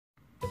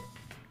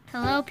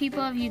Hello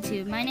people of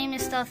YouTube, my name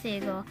is Stealthy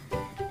Eagle,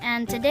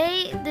 and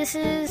today this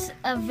is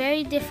a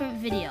very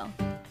different video.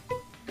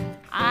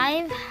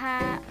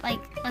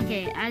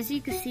 As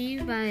you can see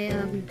by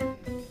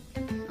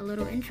a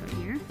little intro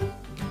here,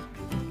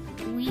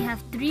 we have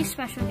 3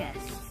 special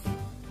guests.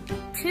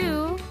 2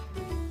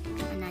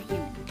 are not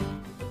human,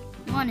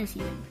 1 is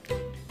human.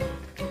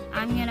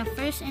 I'm gonna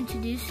first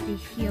introduce the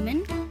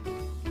human.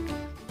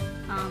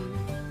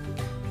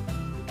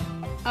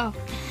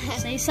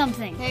 Say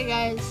something. Hey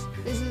guys,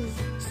 this is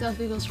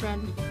Stealthy Eagle's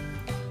friend.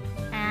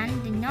 And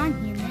the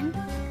non-human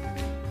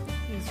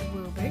is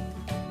Wilbert,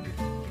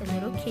 the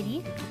little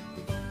kitty.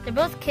 They're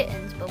both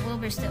kittens, but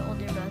Wilbert's the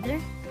older brother.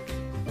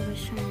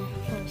 Wilbert's trying to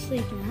fall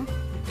asleep now.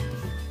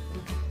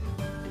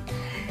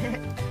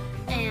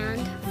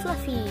 And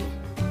Fluffy,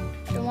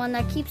 the one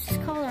that keeps his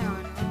collar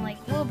on.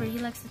 Unlike Wilbert, he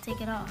likes to take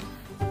it off.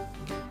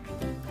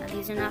 Now,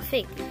 these are not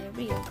fake, these are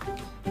real.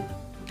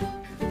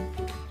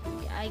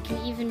 I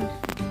can even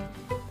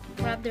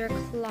grab their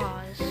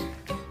claws.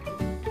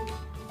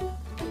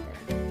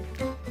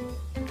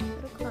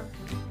 Little claws.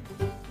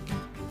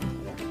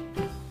 Yeah.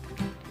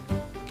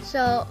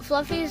 So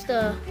Fluffy's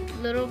the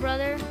little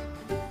brother,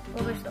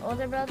 Wilbert's the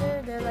older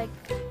brother. They're like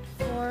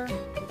 4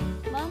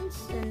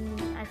 months, and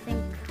I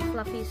think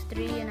Fluffy's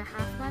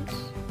 3.5 months.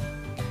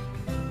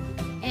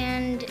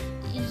 And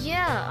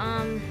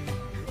yeah,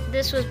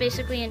 this was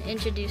basically an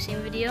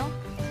introducing video.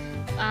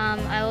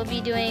 I will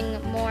be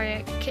doing more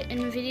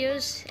kitten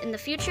videos in the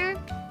future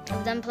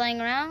of them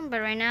playing around, but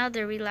right now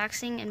they're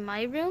relaxing in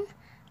my room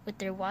with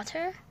their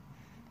water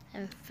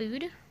and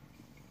food.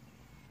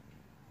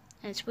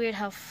 And it's weird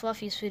how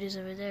Fluffy's food is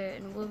over there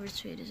and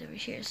Wilbert's food is over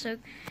here. So,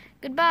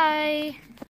 goodbye!